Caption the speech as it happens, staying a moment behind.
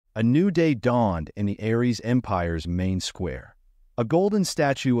A new day dawned in the Ares Empire's main square. A golden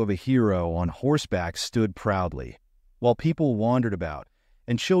statue of a hero on horseback stood proudly, while people wandered about,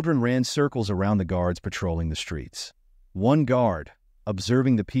 and children ran circles around the guards patrolling the streets. One guard,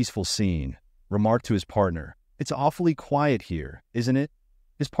 observing the peaceful scene, remarked to his partner, "It's awfully quiet here, isn't it?"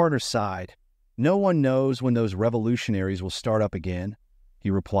 His partner sighed. "No one knows when those revolutionaries will start up again," he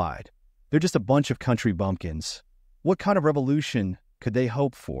replied. "They're just a bunch of country bumpkins. What kind of revolution could they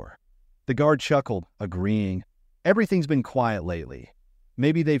hope for?" The guard chuckled, agreeing. "Everything's been quiet lately.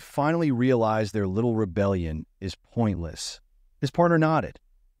 Maybe they've finally realized their little rebellion is pointless." His partner nodded.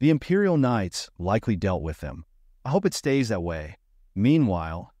 "The Imperial Knights likely dealt with them. I hope it stays that way."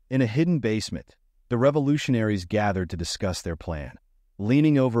 Meanwhile, in a hidden basement, the revolutionaries gathered to discuss their plan.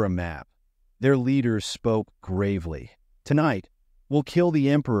 Leaning over a map, their leaders spoke gravely. "Tonight, we'll kill the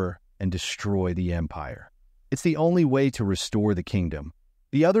Emperor and destroy the Empire. It's the only way to restore the kingdom."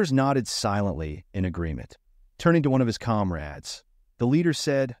 The others nodded silently in agreement. Turning to one of his comrades, the leader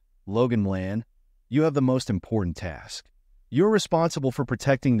said, "Logan McLain, you have the most important task. You're responsible for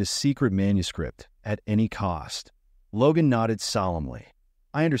protecting the secret manuscript at any cost." Logan nodded solemnly.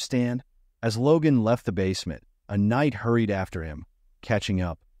 "I understand." As Logan left the basement, a knight hurried after him, catching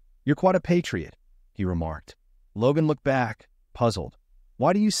up. "You're quite a patriot," he remarked. Logan looked back, puzzled.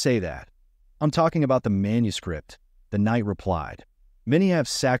 "Why do you say that?" "I'm talking about the manuscript," the knight replied. "Many have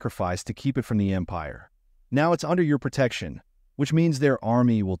sacrificed to keep it from the Empire. Now it's under your protection, which means their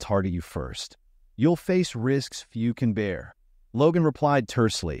army will target you first. You'll face risks few can bear." Logan replied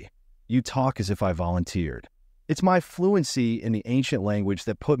tersely, "You talk as if I volunteered. It's my fluency in the ancient language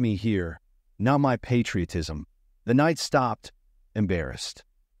that put me here, not my patriotism." The knight stopped, embarrassed.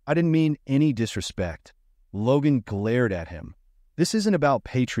 "I didn't mean any disrespect." Logan glared at him. "This isn't about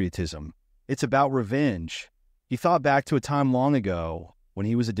patriotism. It's about revenge." He thought back to a time long ago when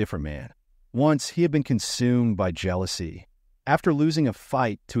he was a different man. Once he had been consumed by jealousy. After losing a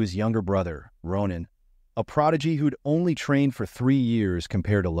fight to his younger brother, Ronan, a prodigy who'd only trained for 3 years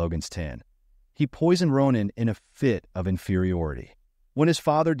compared to Logan's 10, he poisoned Ronan in a fit of inferiority. When his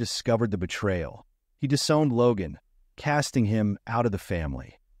father discovered the betrayal, he disowned Logan, casting him out of the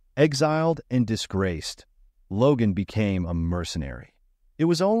family. Exiled and disgraced, Logan became a mercenary. It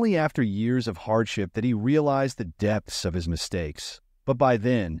was only after years of hardship that he realized the depths of his mistakes, but by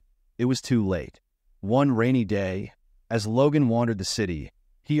then, it was too late. One rainy day, as Logan wandered the city,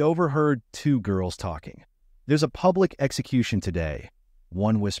 he overheard 2 girls talking. "There's a public execution today,"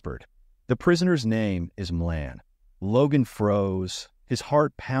 one whispered. "The prisoner's name is McLain." Logan froze, his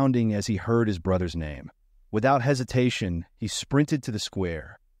heart pounding as he heard his brother's name. Without hesitation, he sprinted to the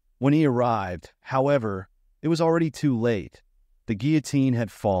square. When he arrived, however, it was already too late. The guillotine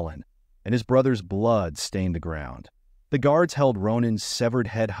had fallen, and his brother's blood stained the ground. The guards held Ronan's severed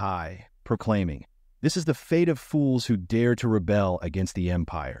head high, proclaiming, "This is the fate of fools who dare to rebel against the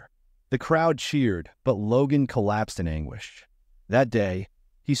Empire." The crowd cheered, but Logan collapsed in anguish. That day,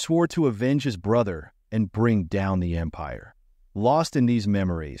 he swore to avenge his brother and bring down the Empire. Lost in these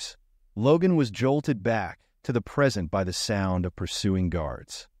memories, Logan was jolted back to the present by the sound of pursuing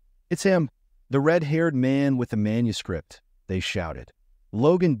guards. "It's him, the red-haired man with the manuscript," they shouted.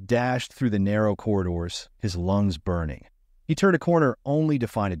 Logan dashed through the narrow corridors, his lungs burning. He turned a corner only to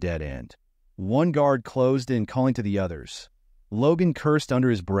find a dead end. One guard closed in, calling to the others. Logan cursed under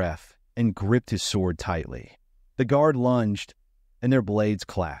his breath and gripped his sword tightly. The guard lunged, and their blades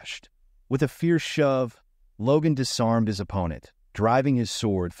clashed. With a fierce shove, Logan disarmed his opponent, driving his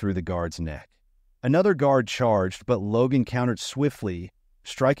sword through the guard's neck. Another guard charged, but Logan countered swiftly,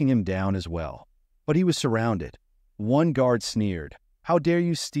 striking him down as well. But he was surrounded. One guard sneered, "How dare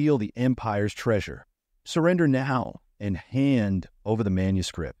you steal the Empire's treasure? Surrender now and hand over the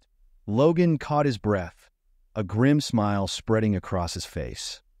manuscript." Logan caught his breath, a grim smile spreading across his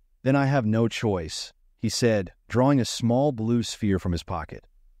face. "Then I have no choice," he said, drawing a small blue sphere from his pocket.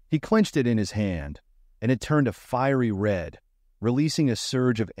 He clenched it in his hand, and it turned a fiery red, releasing a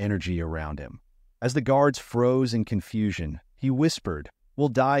surge of energy around him. As the guards froze in confusion, he whispered, "We'll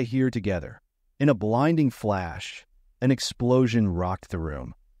die here together." In a blinding flash, an explosion rocked the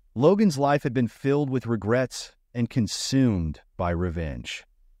room. Logan's life had been filled with regrets and consumed by revenge.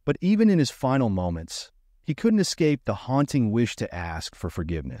 But even in his final moments, he couldn't escape the haunting wish to ask for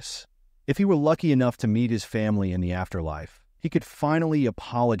forgiveness. If he were lucky enough to meet his family in the afterlife, he could finally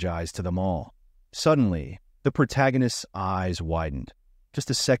apologize to them all. Suddenly, the protagonist's eyes widened. Just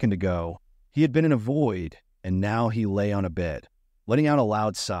a second ago, he had been in a void, and now he lay on a bed, letting out a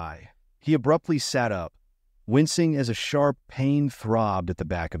loud sigh. He abruptly sat up, wincing as a sharp pain throbbed at the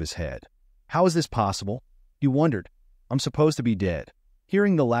back of his head. How is this possible? He wondered. I'm supposed to be dead.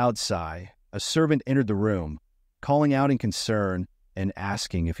 Hearing the loud sigh, a servant entered the room, calling out in concern and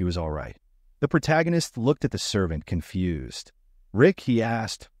asking if he was all right. The protagonist looked at the servant, confused. "Rick?" he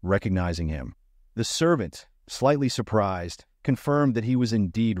asked, recognizing him. The servant, slightly surprised, confirmed that he was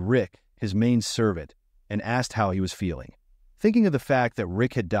indeed Rick, his main servant, and asked how he was feeling. Thinking of the fact that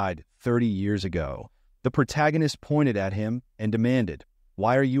Rick had died 30 years ago, the protagonist pointed at him and demanded,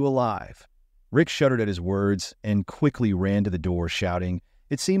 "Why are you alive?" Rick shuddered at his words and quickly ran to the door, shouting,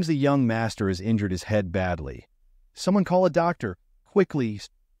 "It seems the young master has injured his head badly. Someone call a doctor, quickly."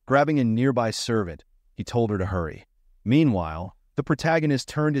 Grabbing a nearby servant, he told her to hurry. Meanwhile, the protagonist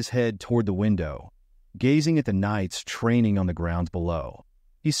turned his head toward the window, gazing at the knights training on the grounds below.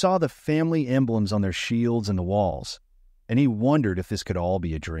 He saw the family emblems on their shields and the walls, and he wondered if this could all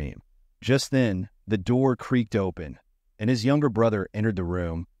be a dream. Just then, the door creaked open, and his younger brother entered the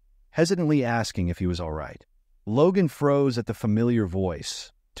room, hesitantly asking if he was all right. Logan froze at the familiar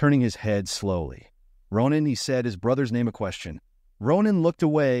voice, turning his head slowly. "Ronan," he said, his brother's name a question. Ronan looked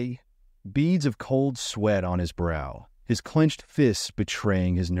away, beads of cold sweat on his brow, his clenched fists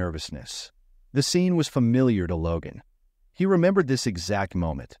betraying his nervousness. The scene was familiar to Logan. He remembered this exact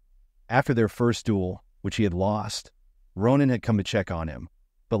moment. After their first duel, which he had lost, Ronan had come to check on him,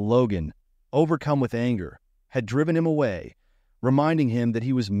 but Logan, overcome with anger, had driven him away, reminding him that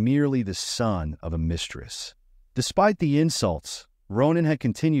he was merely the son of a mistress. Despite the insults, Ronan had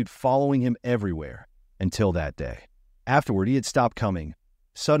continued following him everywhere until that day. Afterward, he had stopped coming.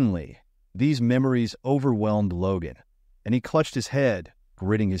 Suddenly, these memories overwhelmed Logan, and he clutched his head,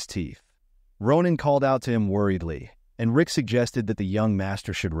 gritting his teeth. Ronan called out to him worriedly, and Rick suggested that the young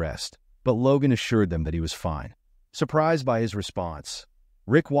master should rest, but Logan assured them that he was fine. Surprised by his response,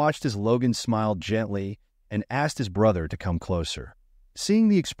 Rick watched as Logan smiled gently and asked his brother to come closer. Seeing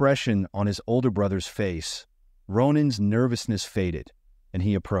the expression on his older brother's face, Ronan's nervousness faded, and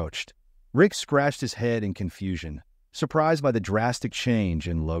he approached. Rick scratched his head in confusion, surprised by the drastic change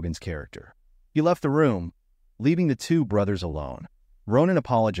in Logan's character. He left the room, leaving the two brothers alone. Ronan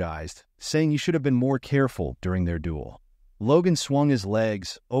apologized, saying he should have been more careful during their duel. Logan swung his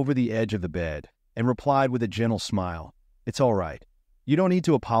legs over the edge of the bed and replied with a gentle smile, "It's all right. You don't need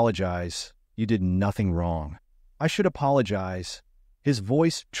to apologize. You did nothing wrong." "I should apologize." His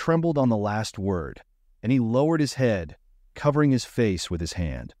voice trembled on the last word, and he lowered his head, covering his face with his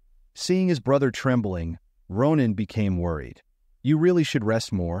hand. Seeing his brother trembling, Ronan became worried. "You really should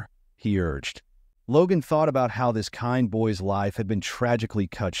rest more," he urged. Logan thought about how this kind boy's life had been tragically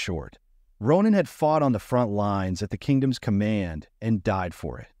cut short. Ronan had fought on the front lines at the kingdom's command and died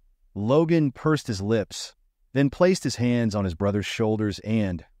for it. Logan pursed his lips, then placed his hands on his brother's shoulders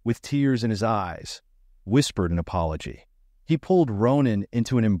and, with tears in his eyes, whispered an apology. He pulled Ronan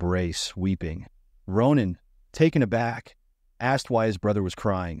into an embrace, weeping. Ronan, taken aback, asked why his brother was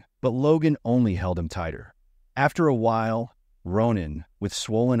crying, but Logan only held him tighter. After a while, Ronan, with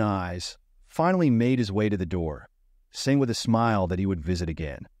swollen eyes, finally made his way to the door, saying with a smile that he would visit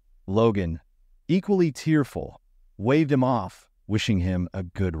again. Logan, equally tearful, waved him off, wishing him a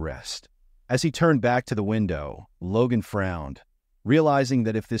good rest. As he turned back to the window, Logan frowned, realizing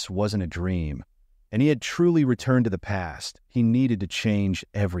that if this wasn't a dream, and he had truly returned to the past, he needed to change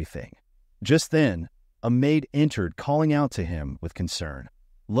everything. Just then, a maid entered, calling out to him with concern.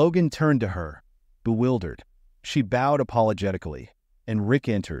 Logan turned to her, bewildered. She bowed apologetically, and Rick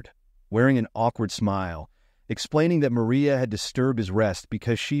entered, wearing an awkward smile, explaining that Maria had disturbed his rest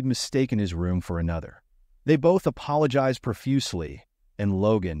because she'd mistaken his room for another. They both apologized profusely, and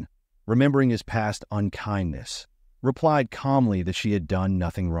Logan, remembering his past unkindness, replied calmly that she had done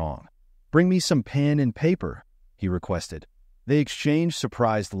nothing wrong. "Bring me some pen and paper," he requested. They exchanged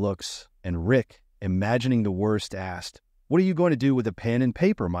surprised looks, and Rick, imagining the worst, asked, "What are you going to do with a pen and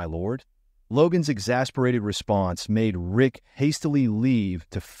paper, my lord?" Logan's exasperated response made Rick hastily leave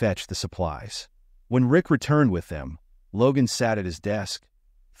to fetch the supplies. When Rick returned with them, Logan sat at his desk,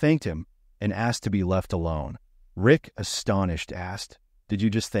 thanked him, and asked to be left alone. Rick, astonished, asked, "Did you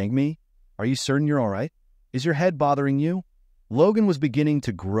just thank me? Are you certain you're all right? Is your head bothering you?" Logan was beginning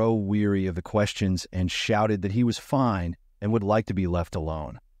to grow weary of the questions and shouted that he was fine and would like to be left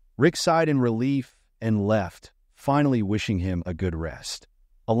alone. Rick sighed in relief and left, finally wishing him a good rest.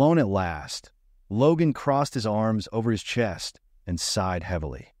 Alone at last, Logan crossed his arms over his chest and sighed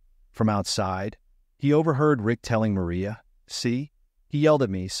heavily. From outside, he overheard Rick telling Maria, "See? He yelled at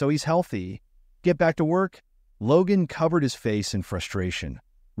me, so he's healthy. Get back to work?" Logan covered his face in frustration,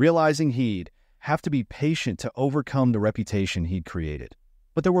 realizing he'd have to be patient to overcome the reputation he'd created.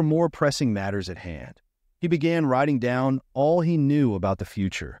 But there were more pressing matters at hand. He began writing down all he knew about the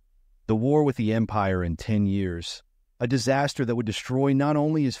future, the war with the Empire in 10 years, a disaster that would destroy not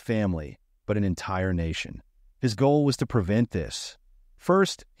only his family, but an entire nation. His goal was to prevent this.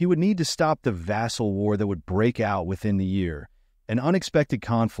 First, he would need to stop the vassal war that would break out within the year, an unexpected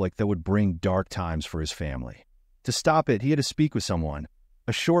conflict that would bring dark times for his family. To stop it, he had to speak with someone.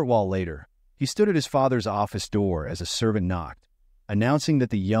 A short while later, he stood at his father's office door as a servant knocked, announcing that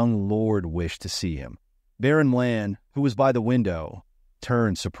the young lord wished to see him. Baron Lan, who was by the window,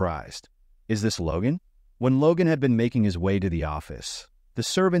 turned surprised. "Is this Logan?" When Logan had been making his way to the office, the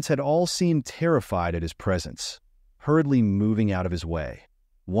servants had all seemed terrified at his presence, hurriedly moving out of his way.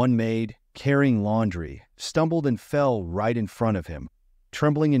 One maid, carrying laundry, stumbled and fell right in front of him,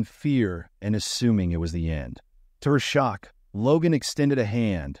 trembling in fear and assuming it was the end. To her shock, Logan extended a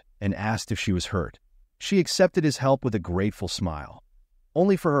hand and asked if she was hurt. She accepted his help with a grateful smile,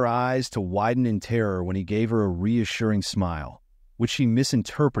 only for her eyes to widen in terror when he gave her a reassuring smile, which she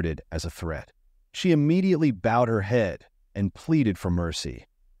misinterpreted as a threat. She immediately bowed her head and pleaded for mercy.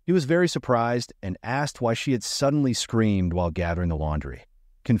 He was very surprised and asked why she had suddenly screamed while gathering the laundry.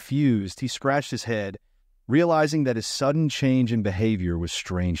 Confused, he scratched his head, realizing that his sudden change in behavior was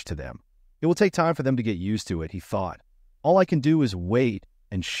strange to them. It will take time for them to get used to it, he thought. All I can do is wait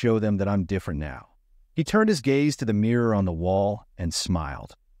and show them that I'm different now. He turned his gaze to the mirror on the wall and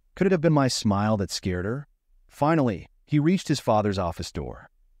smiled. Could it have been my smile that scared her? Finally, he reached his father's office door.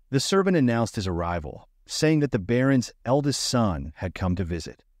 The servant announced his arrival, saying that the Baron's eldest son had come to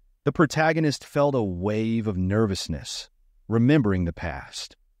visit. The protagonist felt a wave of nervousness, remembering the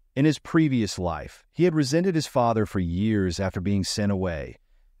past. In his previous life, he had resented his father for years after being sent away,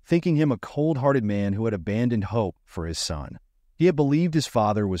 thinking him a cold-hearted man who had abandoned hope for his son. He had believed his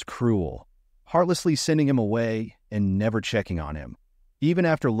father was cruel, heartlessly sending him away and never checking on him, even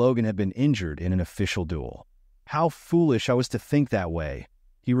after Logan had been injured in an official duel. How foolish I was to think that way,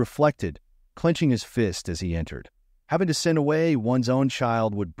 he reflected, clenching his fist as he entered. Having to send away one's own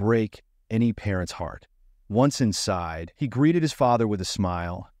child would break any parent's heart. Once inside, he greeted his father with a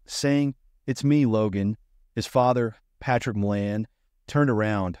smile, saying, "It's me, Logan." His father, Patrick Milan, turned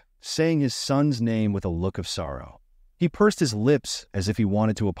around, saying his son's name with a look of sorrow. He pursed his lips as if he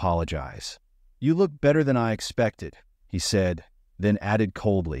wanted to apologize. "You look better than I expected," he said, then added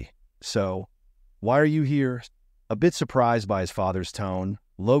coldly, "So, why are you here?" A bit surprised by his father's tone,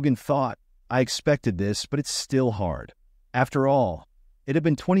 Logan thought, "I expected this, but it's still hard." After all, it had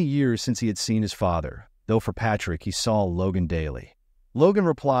been 20 years since he had seen his father, though for Patrick he saw Logan daily. Logan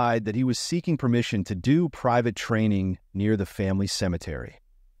replied that he was seeking permission to do private training near the family cemetery.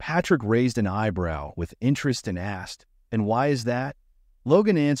 Patrick raised an eyebrow with interest and asked, "And why is that?"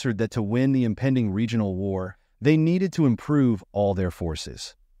 Logan answered that to win the impending regional war, they needed to improve all their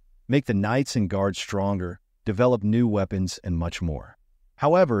forces, make the knights and guards stronger, develop new weapons, and much more.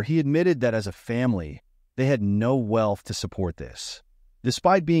 However, he admitted that as a family, they had no wealth to support this.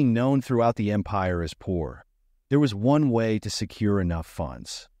 Despite being known throughout the empire as poor, there was one way to secure enough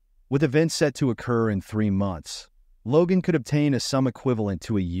funds. With events set to occur in 3 months, Logan could obtain a sum equivalent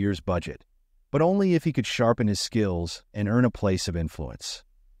to a year's budget, but only if he could sharpen his skills and earn a place of influence.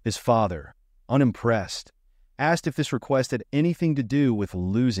 His father, unimpressed, asked if this request had anything to do with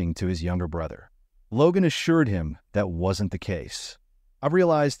losing to his younger brother. Logan assured him that wasn't the case. "I've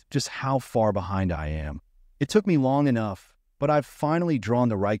realized just how far behind I am. It took me long enough, but I've finally drawn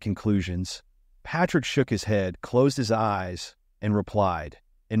the right conclusions." Patrick shook his head, closed his eyes, and replied,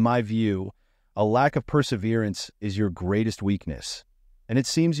 "In my view, a lack of perseverance is your greatest weakness, and it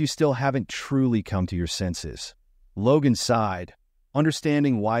seems you still haven't truly come to your senses." Logan sighed,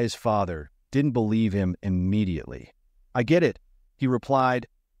 understanding why his father didn't believe him immediately. "I get it," he replied,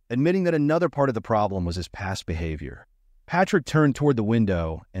 admitting that another part of the problem was his past behavior. Patrick turned toward the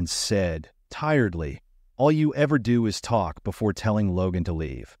window and said, tiredly, "All you ever do is talk before telling Logan to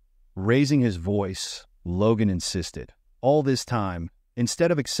leave." Raising his voice, Logan insisted, "All this time, instead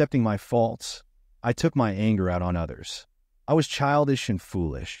of accepting my faults, I took my anger out on others. I was childish and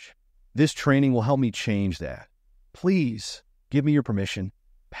foolish. This training will help me change that. Please, give me your permission."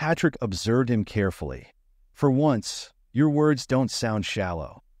 Patrick observed him carefully. "For once, your words don't sound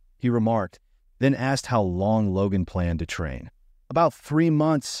shallow," he remarked, then asked how long Logan planned to train. "About 3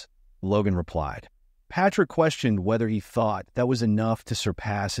 months," Logan replied. Patrick questioned whether he thought that was enough to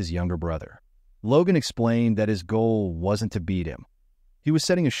surpass his younger brother. Logan explained that his goal wasn't to beat him. He was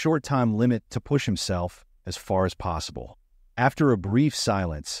setting a short time limit to push himself as far as possible. After a brief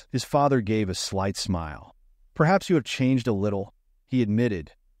silence, his father gave a slight smile. "Perhaps you have changed a little," he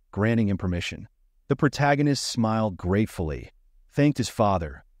admitted, granting him permission. The protagonist smiled gratefully, thanked his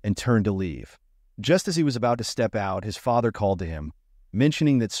father, and turned to leave. Just as he was about to step out, his father called to him,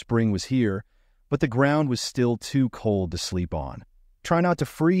 mentioning that spring was here, but the ground was still too cold to sleep on. "Try not to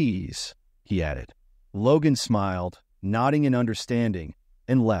freeze," he added. Logan smiled, nodding in understanding,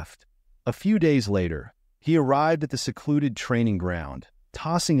 and left. A few days later, he arrived at the secluded training ground,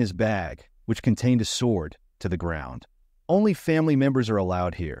 tossing his bag, which contained a sword, to the ground. "Only family members are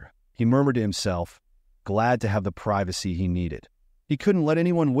allowed here," he murmured to himself, glad to have the privacy he needed. He couldn't let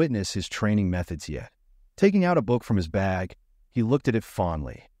anyone witness his training methods yet. Taking out a book from his bag, he looked at it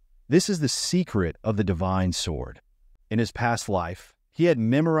fondly. This is the secret of the divine sword. In his past life, he had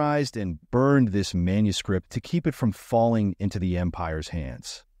memorized and burned this manuscript to keep it from falling into the Empire's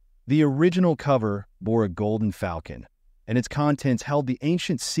hands. The original cover bore a golden falcon, and its contents held the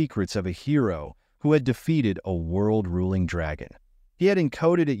ancient secrets of a hero who had defeated a world-ruling dragon. He had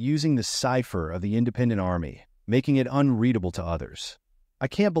encoded it using the cipher of the Independent Army, making it unreadable to others. "I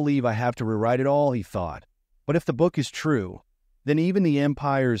can't believe I have to rewrite it all," he thought. "But if the book is true, then even the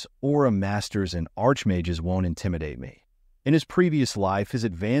Empire's aura masters and archmages won't intimidate me." In his previous life, his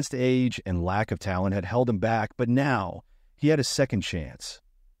advanced age and lack of talent had held him back, but now he had a second chance.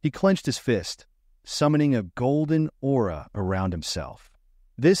 He clenched his fist, summoning a golden aura around himself.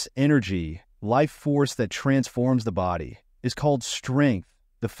 This energy, life force that transforms the body, is called strength,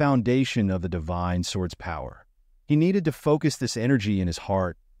 the foundation of the divine sword's power. He needed to focus this energy in his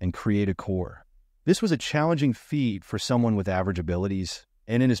heart and create a core. This was a challenging feat for someone with average abilities,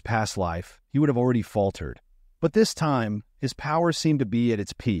 and in his past life, he would have already faltered. But this time, his power seemed to be at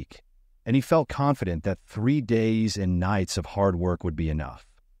its peak, and he felt confident that 3 days and nights of hard work would be enough.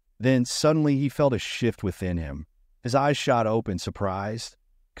 Then suddenly he felt a shift within him. His eyes shot open, surprised.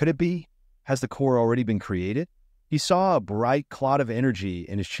 Could it be? Has the core already been created? He saw a bright clot of energy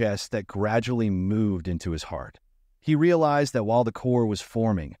in his chest that gradually moved into his heart. He realized that while the core was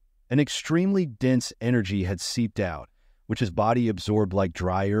forming, an extremely dense energy had seeped out, which his body absorbed like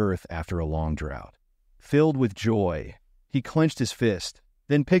dry earth after a long drought. Filled with joy, he clenched his fist,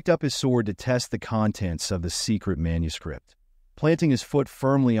 then picked up his sword to test the contents of the secret manuscript. Planting his foot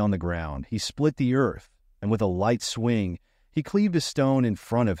firmly on the ground, he split the earth, and with a light swing, he cleaved a stone in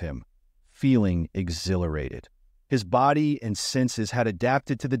front of him, feeling exhilarated. His body and senses had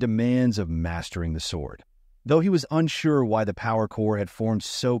adapted to the demands of mastering the sword. Though he was unsure why the power core had formed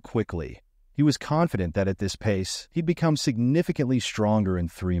so quickly, he was confident that at this pace, he'd become significantly stronger in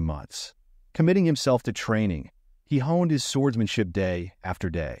 3 months. Committing himself to training, he honed his swordsmanship day after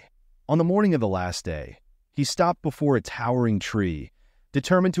day. On the morning of the last day, he stopped before a towering tree,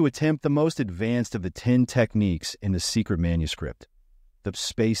 determined to attempt the most advanced of the 10 techniques in the secret manuscript, the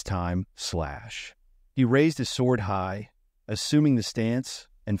space-time slash. He raised his sword high, assuming the stance,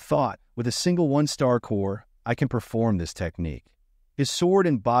 and thought, with a single 1-star core, I can perform this technique. His sword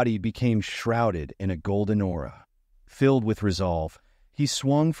and body became shrouded in a golden aura. Filled with resolve, he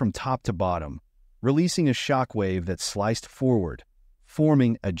swung from top to bottom, releasing a shockwave that sliced forward,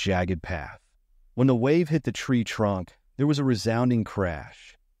 forming a jagged path. When the wave hit the tree trunk, there was a resounding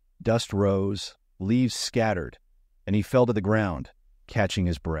crash. Dust rose, leaves scattered, and he fell to the ground, catching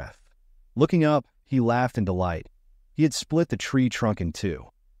his breath. Looking up, he laughed in delight. He had split the tree trunk in 2.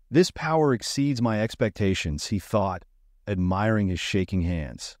 "This power exceeds my expectations," he thought, admiring his shaking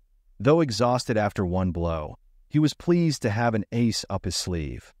hands. Though exhausted after one blow, he was pleased to have an ace up his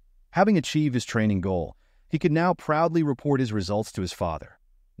sleeve. Having achieved his training goal, he could now proudly report his results to his father,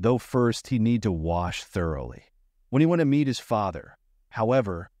 though first he'd need to wash thoroughly. When he went to meet his father,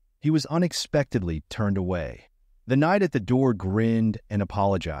 however, he was unexpectedly turned away. The knight at the door grinned and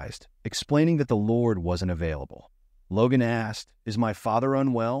apologized, explaining that the Lord wasn't available. Logan asked, "Is my father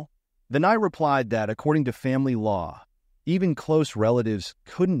unwell?" The knight replied that, according to family law, even close relatives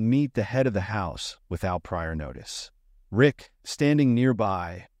couldn't meet the head of the house without prior notice. Rick, standing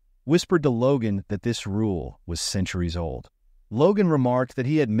nearby, whispered to Logan that this rule was centuries old. Logan remarked that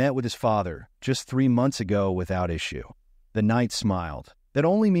he had met with his father just 3 months ago without issue. The knight smiled. That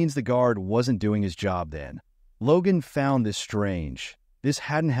only means the guard wasn't doing his job then. Logan found this strange. This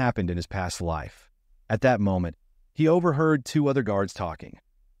hadn't happened in his past life. At that moment, he overheard 2 other guards talking.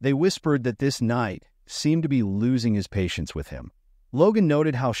 They whispered that this knight seemed to be losing his patience with him. Logan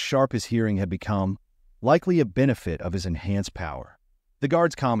noted how sharp his hearing had become, likely a benefit of his enhanced power. The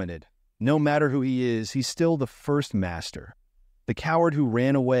guards commented, "No matter who he is, he's still the first master, the coward who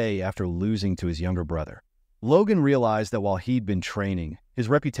ran away after losing to his younger brother." Logan realized that while he'd been training, his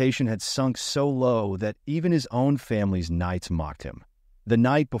reputation had sunk so low that even his own family's knights mocked him. The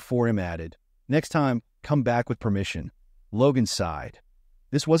knight before him added, "Next time, come back with permission." Logan sighed.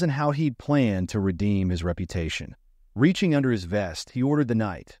 This wasn't how he'd planned to redeem his reputation. Reaching under his vest, he ordered the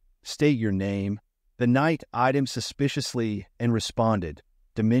knight, "State your name." The knight eyed him suspiciously and responded,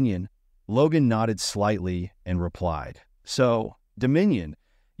 "Dominion." Logan nodded slightly and replied, "So, Dominion,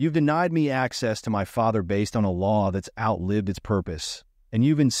 you've denied me access to my father based on a law that's outlived its purpose, and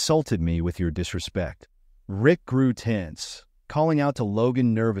you've insulted me with your disrespect." Rick grew tense, calling out to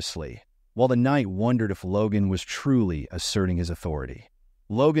Logan nervously, while the knight wondered if Logan was truly asserting his authority.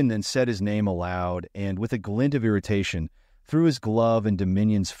 Logan then said his name aloud and, with a glint of irritation, threw his glove in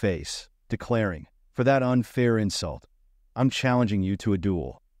Dominion's face, declaring, "For that unfair insult, I'm challenging you to a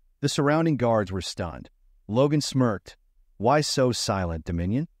duel." The surrounding guards were stunned. Logan smirked. "Why so silent,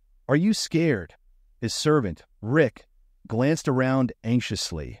 Dominion? Are you scared?" His servant, Rick, glanced around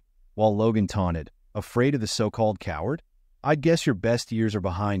anxiously, while Logan taunted, "Afraid of the so-called coward? I'd guess your best years are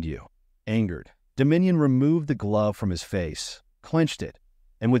behind you." Angered, Dominion removed the glove from his face, clenched it,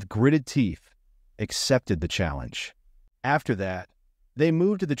 and with gritted teeth, accepted the challenge. After that, they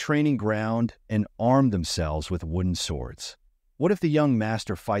moved to the training ground and armed themselves with wooden swords. "What if the young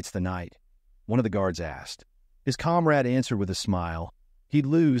master fights the knight?" one of the guards asked. His comrade answered with a smile, "He'd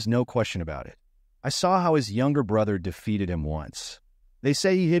lose, no question about it. I saw how his younger brother defeated him once. They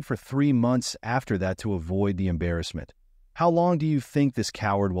say he hid for 3 months after that to avoid the embarrassment. How long do you think this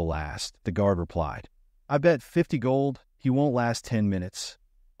coward will last?" the guard replied. "I bet 50 gold he won't last 10 minutes.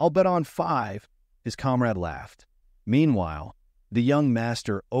 "I'll bet on 5, his comrade laughed. Meanwhile, the young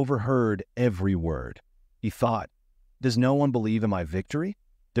master overheard every word. He thought, "Does no one believe in my victory?"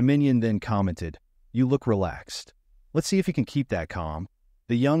 Dominion then commented, "You look relaxed. Let's see if he can keep that calm."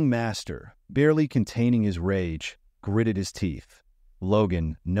 The young master, barely containing his rage, gritted his teeth.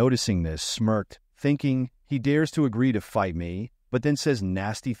 Logan, noticing this, smirked, thinking, "He dares to agree to fight me, but then says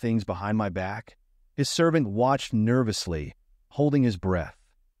nasty things behind my back." His servant watched nervously, holding his breath.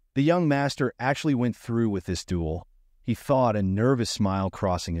 The young master actually went through with this duel, he thought, a nervous smile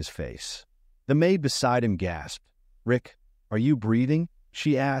crossing his face. The maid beside him gasped. "Rick, are you breathing?"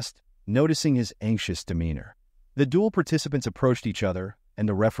 she asked, noticing his anxious demeanor. The duel participants approached each other, and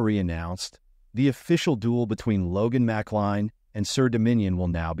the referee announced, "The official duel between Logan McLain and Sir Dominion will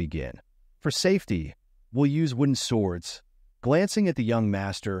now begin. For safety, we'll use wooden swords." Glancing at the young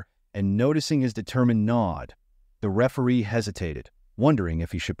master and noticing his determined nod, the referee hesitated, wondering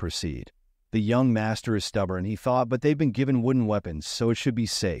if he should proceed. The young master is stubborn, he thought, but they've been given wooden weapons, so it should be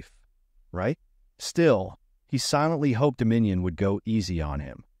safe, right? Still, he silently hoped Dominion would go easy on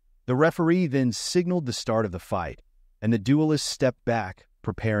him. The referee then signaled the start of the fight, and the duelists stepped back,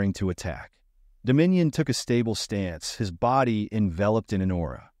 preparing to attack. Dominion took a stable stance, his body enveloped in an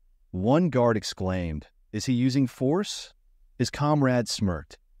aura. One guard exclaimed, "Is he using force?" His comrade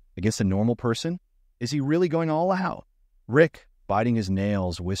smirked. "Against a normal person? Is he really going all out?" Rick, biting his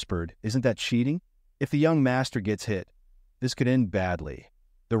nails, whispered, "Isn't that cheating? If the young master gets hit, this could end badly."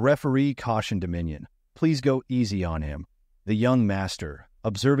 The referee cautioned Dominion, "Please go easy on him." The young master,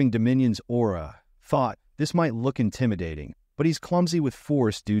 observing Dominion's aura, thought this might look intimidating, but he's clumsy with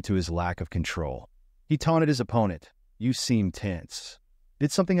force due to his lack of control. He taunted his opponent, "You seem tense.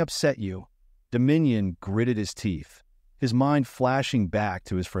 Did something upset you?" Dominion gritted his teeth, his mind flashing back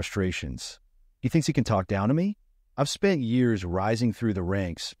to his frustrations. "He thinks he can talk down to me? I've spent years rising through the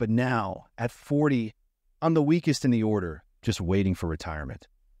ranks, but now, at 40, I'm the weakest in the order, just waiting for retirement.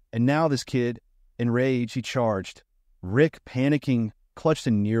 And now this kid," enraged, he charged. Rick, panicking, clutched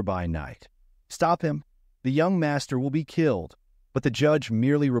a nearby knight. "Stop him. The young master will be killed." But the judge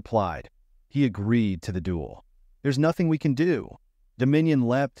merely replied. He agreed to the duel. "There's nothing we can do." Dominion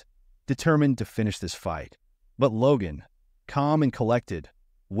leapt, determined to finish this fight. But Logan, calm and collected,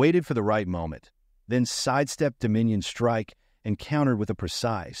 waited for the right moment, then sidestepped Dominion's strike and countered with a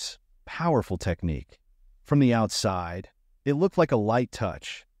precise, powerful technique. From the outside, it looked like a light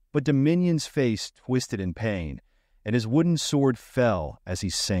touch, but Dominion's face twisted in pain, and his wooden sword fell as he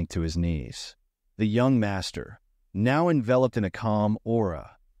sank to his knees. The young master, now enveloped in a calm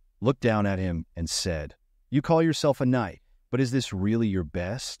aura, looked down at him and said, "You call yourself a knight, but is this really your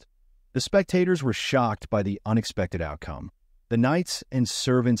best?" The spectators were shocked by the unexpected outcome. The knights and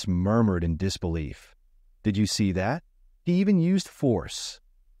servants murmured in disbelief. "Did you see that? He even used force."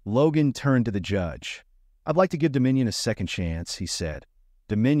 Logan turned to the judge. "I'd like to give Dominion a second chance," he said.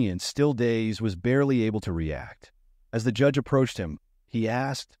 Dominion, still dazed, was barely able to react. As the judge approached him, he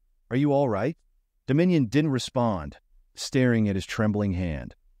asked, "Are you all right?" Dominion didn't respond, staring at his trembling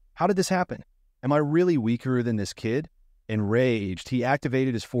hand. "How did this happen? Am I really weaker than this kid?" Enraged, he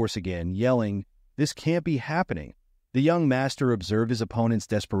activated his force again, yelling, "This can't be happening." The young master observed his opponent's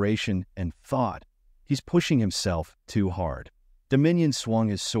desperation and thought, "He's pushing himself too hard." Dominion swung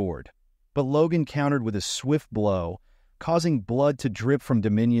his sword, but Logan countered with a swift blow, causing blood to drip from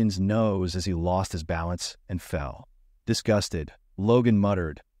Dominion's nose as he lost his balance and fell. Disgusted, Logan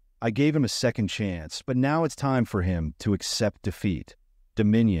muttered, I gave him a second chance, but now it's time for him to accept defeat.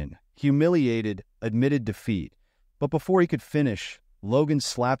 Dominion, humiliated, admitted defeat. But before he could finish, Logan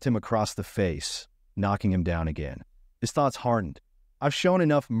slapped him across the face, knocking him down again. His thoughts hardened. I've shown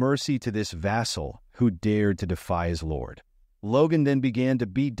enough mercy to this vassal who dared to defy his lord. Logan then began to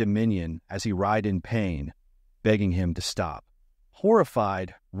beat Dominion as he writhed in pain, begging him to stop.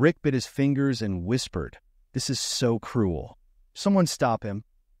 Horrified, Rick bit his fingers and whispered, "This is so cruel. Someone stop him."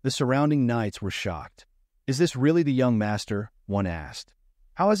 The surrounding knights were shocked. "Is this really the young master?" one asked.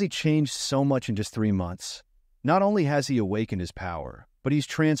 "How has he changed so much in just 3 months? Not only has he awakened his power, but he's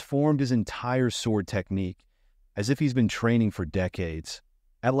transformed his entire sword technique, as if he's been training for decades."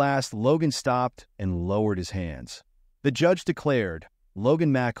 At last, Logan stopped and lowered his hands. The judge declared,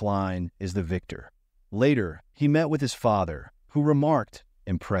 Logan McLain is the victor. Later, he met with his father, who remarked,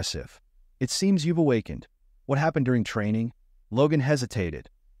 "Impressive. It seems you've awakened. What happened during training?" Logan hesitated.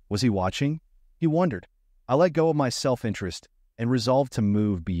 Was he watching? He wondered. I let go of my self-interest and resolved to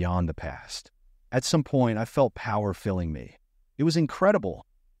move beyond the past. At some point, I felt power filling me. It was incredible.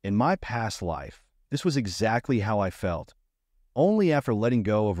 In my past life, this was exactly how I felt. Only after letting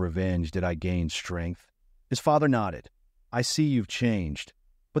go of revenge did I gain strength. His father nodded. "I see you've changed.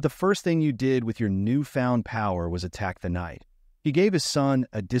 But the first thing you did with your newfound power was attack the knight." He gave his son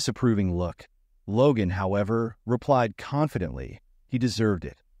a disapproving look. Logan, however, replied confidently, he deserved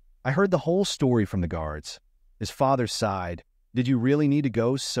it. I heard the whole story from the guards. His father sighed. "Did you really need to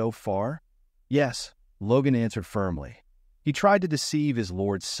go so far?" "Yes," Logan answered firmly. He tried to deceive his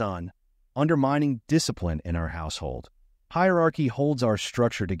lord's son, undermining discipline in our household. Hierarchy holds our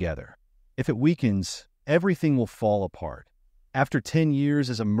structure together. If it weakens, everything will fall apart. After 10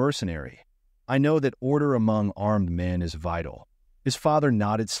 years as a mercenary, I know that order among armed men is vital. His father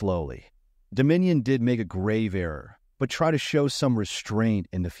nodded slowly. Dominion did make a grave error, but try to show some restraint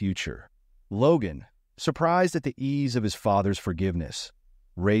in the future. Logan, surprised at the ease of his father's forgiveness,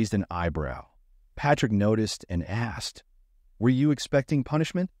 raised an eyebrow. Patrick noticed and asked, "Were you expecting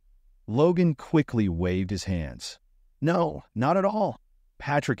punishment?" Logan quickly waved his hands. "No, not at all."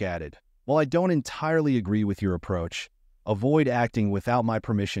 Patrick added, "While I don't entirely agree with your approach, avoid acting without my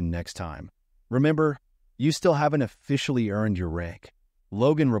permission next time. Remember, you still haven't officially earned your rank."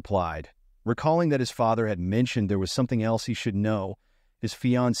 Logan replied, recalling that his father had mentioned there was something else he should know. His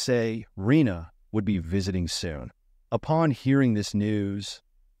fiancée, Rena, would be visiting soon. Upon hearing this news,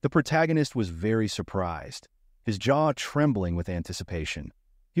 the protagonist was very surprised, his jaw trembling with anticipation.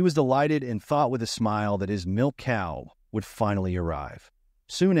 He was delighted and thought with a smile that his milk cow would finally arrive.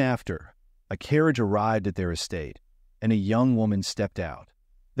 Soon after, a carriage arrived at their estate, and a young woman stepped out.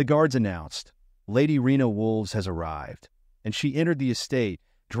 The guards announced, "Lady Rena Wolves has arrived," and she entered the estate,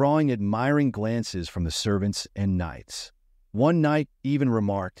 drawing admiring glances from the servants and knights. One knight even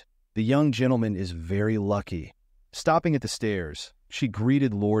remarked, "The young gentleman is very lucky." Stopping at the stairs, she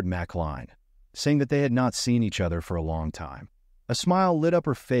greeted Lord McLain, saying that they had not seen each other for a long time. A smile lit up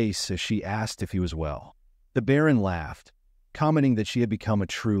her face as she asked if he was well. The Baron laughed, commenting that she had become a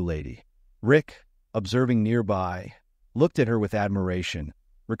true lady. Rick, observing nearby, looked at her with admiration,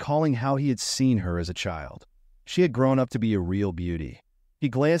 recalling how he had seen her as a child. She had grown up to be a real beauty. He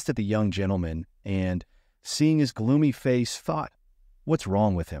glanced at the young gentleman and, seeing his gloomy face, thought, "What's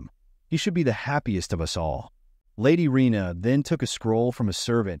wrong with him? He should be the happiest of us all." Lady Rena then took a scroll from a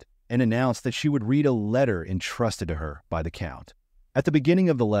servant and announced that she would read a letter entrusted to her by the Count. At the beginning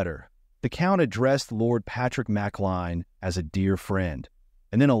of the letter, the Count addressed Lord Patrick McLain as a dear friend,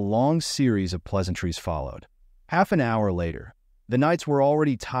 and then a long series of pleasantries followed. Half an hour later, the knights were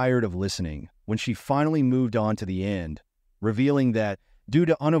already tired of listening when she finally moved on to the end, revealing that, due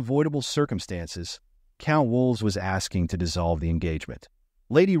to unavoidable circumstances, Count Wolves was asking to dissolve the engagement.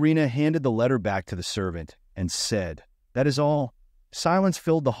 Lady Rena handed the letter back to the servant and said, "That is all." Silence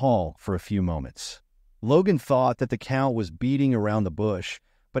filled the hall for a few moments. Logan thought that the Count was beating around the bush,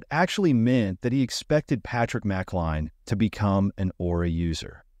 but actually meant that he expected Patrick McLain to become an aura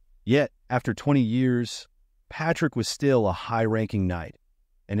user. Yet, after 20 years, Patrick was still a high-ranking knight,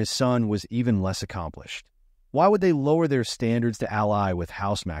 and his son was even less accomplished. Why would they lower their standards to ally with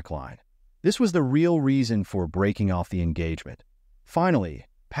House McLain? This was the real reason for breaking off the engagement. Finally,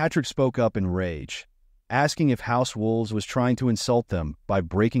 Patrick spoke up in rage, asking if House Wolves was trying to insult them by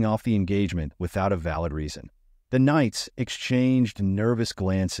breaking off the engagement without a valid reason. The knights exchanged nervous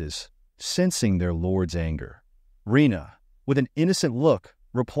glances, sensing their lord's anger. Rena, with an innocent look,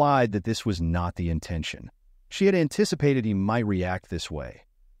 replied that this was not the intention. She had anticipated he might react this way,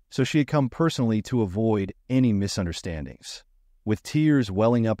 so she had come personally to avoid any misunderstandings. With tears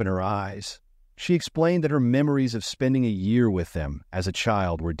welling up in her eyes, She explained that her memories of spending a year with them as a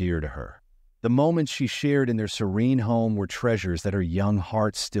child were dear to her. The moments she shared in their serene home were treasures that her young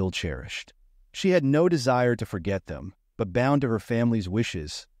heart still cherished. She had no desire to forget them, but bound to her family's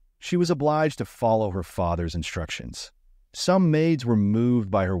wishes, she was obliged to follow her father's instructions. Some maids were moved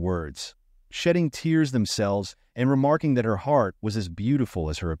by her words, shedding tears themselves and remarking that her heart was as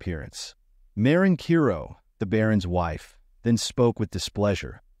beautiful as her appearance. Marin Kiro, the Baron's wife, then spoke with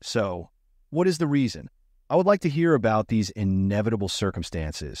displeasure. "So, what is the reason? I would like to hear about these inevitable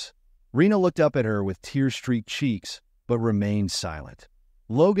circumstances." Rina looked up at her with tear-streaked cheeks, but remained silent.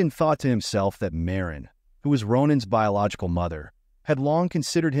 Logan thought to himself that Marin, who was Ronan's biological mother, had long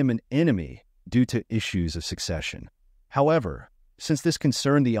considered him an enemy due to issues of succession. However, since this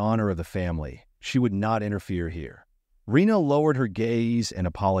concerned the honor of the family, she would not interfere here. Rina lowered her gaze and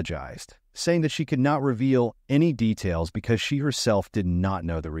apologized, saying that she could not reveal any details because she herself did not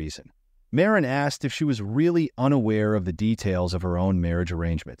know the reason. Marin asked if she was really unaware of the details of her own marriage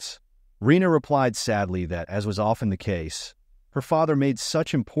arrangements. Rina replied sadly that, as was often the case, her father made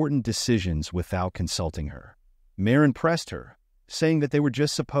such important decisions without consulting her. Marin pressed her, saying that they were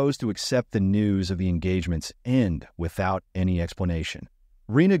just supposed to accept the news of the engagement's end without any explanation.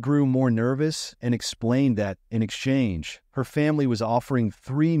 Rina grew more nervous and explained that, in exchange, her family was offering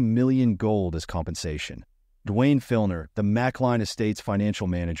 3 million gold as compensation. Dwayne Filner, the McLain Estate's financial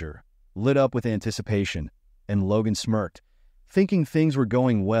manager, lit up with anticipation, and Logan smirked, thinking things were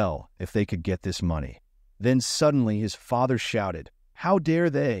going well if they could get this money. Then suddenly his father shouted, "How dare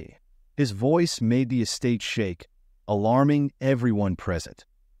they?" His voice made the estate shake, alarming everyone present.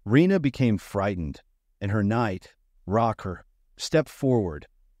 Rina became frightened, and her knight, Rocker, stepped forward,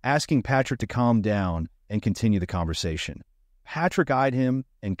 asking Patrick to calm down and continue the conversation. Patrick eyed him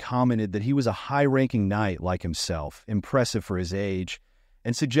and commented that he was a high-ranking knight like himself, impressive for his age,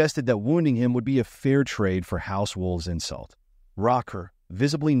 and suggested that wounding him would be a fair trade for House Wolf's insult. Rocker,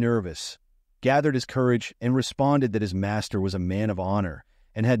 visibly nervous, gathered his courage and responded that his master was a man of honor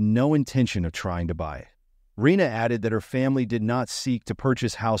and had no intention of trying to buy it. Rina added that her family did not seek to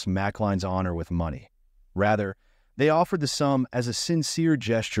purchase House McLain's honor with money. Rather, they offered the sum as a sincere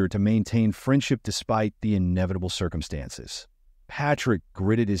gesture to maintain friendship despite the inevitable circumstances. Patrick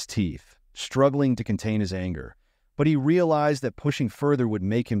gritted his teeth, struggling to contain his anger, but he realized that pushing further would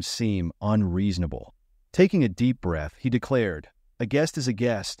make him seem unreasonable. Taking a deep breath, he declared, "A guest is a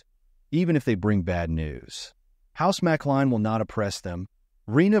guest, even if they bring bad news. House McLain will not oppress them."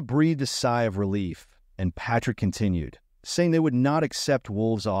 Rina breathed a sigh of relief, and Patrick continued, saying they would not accept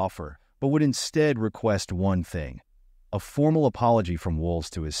Wolf's offer, but would instead request one thing: a formal apology from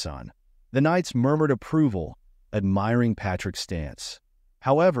Wolves to his son. The knights murmured approval, admiring Patrick's stance.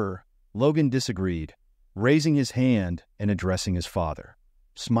 However, Logan disagreed, raising his hand and addressing his father.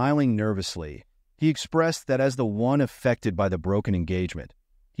 Smiling nervously, he expressed that as the one affected by the broken engagement,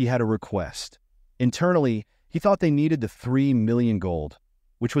 he had a request. Internally, he thought they needed the 3 million gold,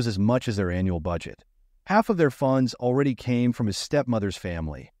 which was as much as their annual budget. Half of their funds already came from his stepmother's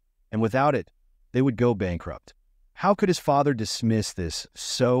family, and without it, they would go bankrupt. How could his father dismiss this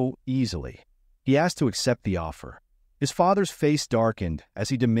so easily? He asked to accept the offer. His father's face darkened as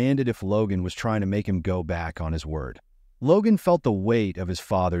he demanded if Logan was trying to make him go back on his word. Logan felt the weight of his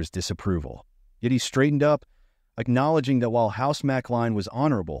father's disapproval, yet he straightened up, acknowledging that while House McLain was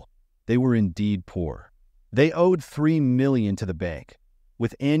honorable, they were indeed poor. They owed 3 million to the bank,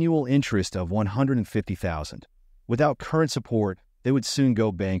 with annual interest of 150,000. Without current support, they would soon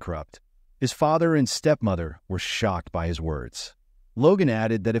go bankrupt. His father and stepmother were shocked by his words. Logan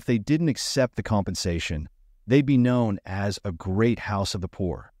added that if they didn't accept the compensation, they'd be known as a great house of the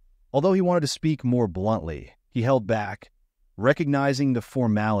poor. Although he wanted to speak more bluntly, he held back, recognizing the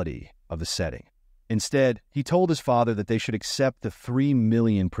formality of the setting. Instead, he told his father that they should accept the 3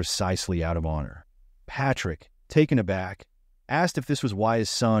 million precisely out of honor. Patrick, taken aback, asked if this was why his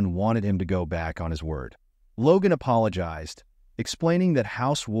son wanted him to go back on his word. Logan apologized, explaining that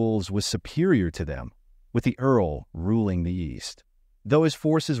House Wolves was superior to them, with the Earl ruling the East. Though his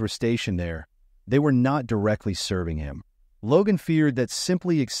forces were stationed there, they were not directly serving him. Logan feared that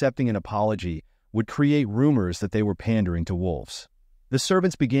simply accepting an apology would create rumors that they were pandering to Wolves. The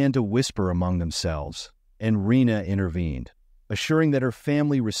servants began to whisper among themselves, and Rina intervened, assuring that her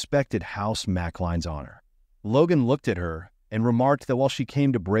family respected House McLain's honor. Logan looked at her and remarked that while she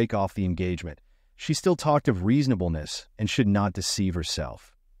came to break off the engagement, she still talked of reasonableness and should not deceive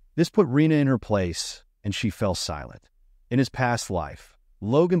herself. This put Rina in her place, and she fell silent. In his past life,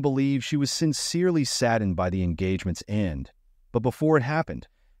 Logan believed she was sincerely saddened by the engagement's end, but before it happened,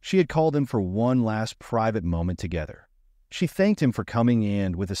 she had called him for one last private moment together. She thanked him for coming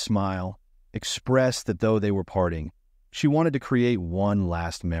and, with a smile, expressed that though they were parting, she wanted to create one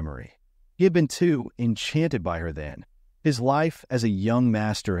last memory. He had been too enchanted by her then. His life as a young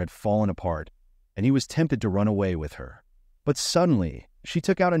master had fallen apart, and he was tempted to run away with her. But suddenly, she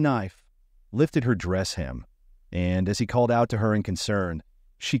took out a knife, lifted her dress hem, and as he called out to her in concern,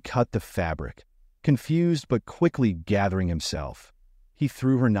 she cut the fabric. Confused but quickly gathering himself, he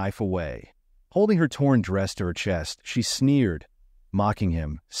threw her knife away. Holding her torn dress to her chest, she sneered, mocking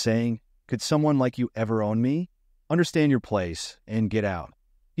him, saying, "Could someone like you ever own me? Understand your place and get out."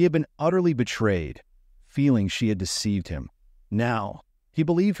 He had been utterly betrayed, feeling she had deceived him. Now, he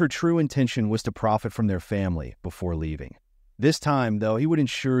believed her true intention was to profit from their family before leaving. This time, though, he would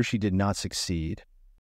ensure she did not succeed.